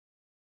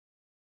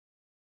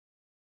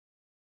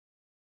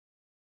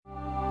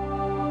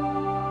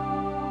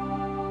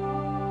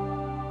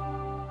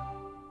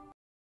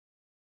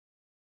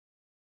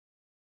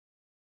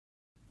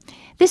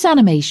This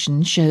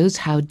animation shows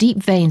how deep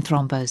vein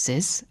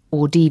thrombosis,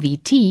 or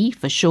DVT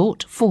for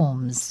short,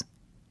 forms.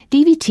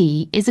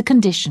 DVT is a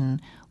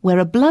condition where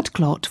a blood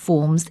clot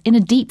forms in a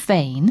deep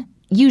vein,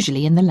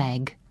 usually in the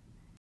leg.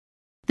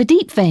 The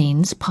deep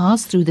veins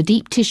pass through the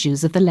deep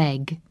tissues of the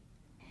leg.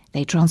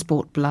 They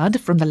transport blood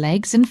from the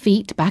legs and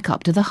feet back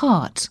up to the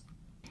heart.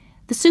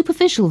 The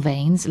superficial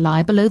veins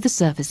lie below the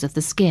surface of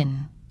the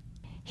skin.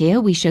 Here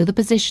we show the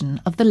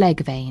position of the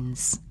leg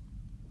veins.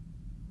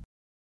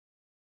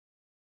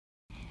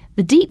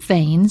 The deep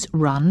veins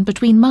run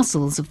between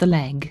muscles of the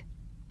leg.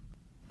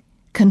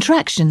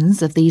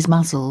 Contractions of these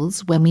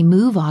muscles when we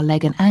move our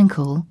leg and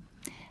ankle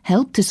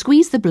help to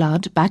squeeze the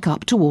blood back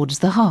up towards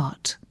the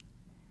heart.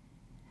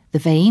 The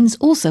veins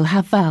also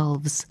have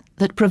valves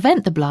that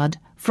prevent the blood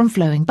from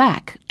flowing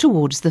back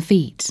towards the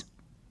feet.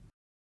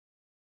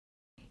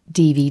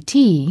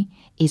 DVT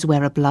is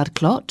where a blood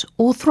clot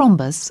or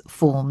thrombus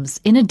forms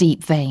in a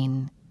deep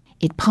vein.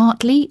 It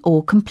partly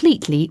or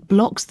completely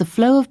blocks the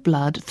flow of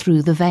blood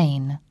through the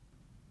vein.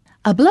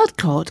 A blood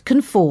clot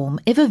can form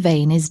if a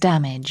vein is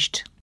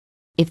damaged,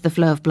 if the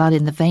flow of blood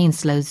in the vein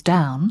slows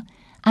down,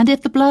 and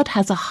if the blood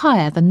has a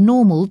higher than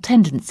normal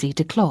tendency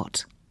to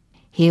clot.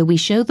 Here we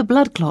show the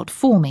blood clot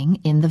forming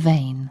in the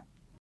vein.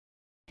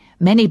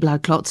 Many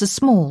blood clots are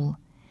small,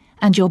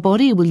 and your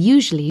body will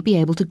usually be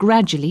able to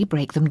gradually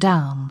break them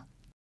down.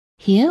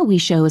 Here we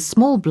show a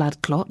small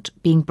blood clot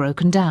being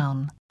broken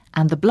down,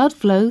 and the blood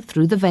flow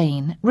through the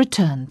vein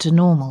returned to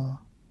normal.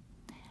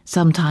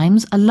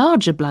 Sometimes a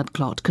larger blood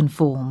clot can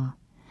form.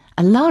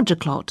 A larger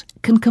clot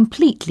can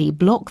completely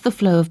block the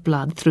flow of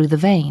blood through the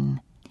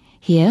vein.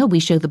 Here we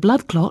show the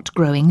blood clot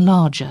growing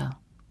larger.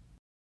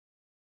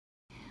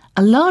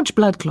 A large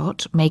blood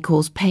clot may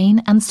cause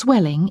pain and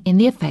swelling in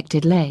the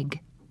affected leg.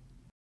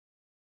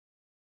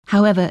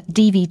 However,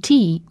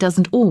 DVT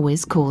doesn't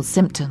always cause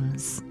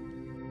symptoms.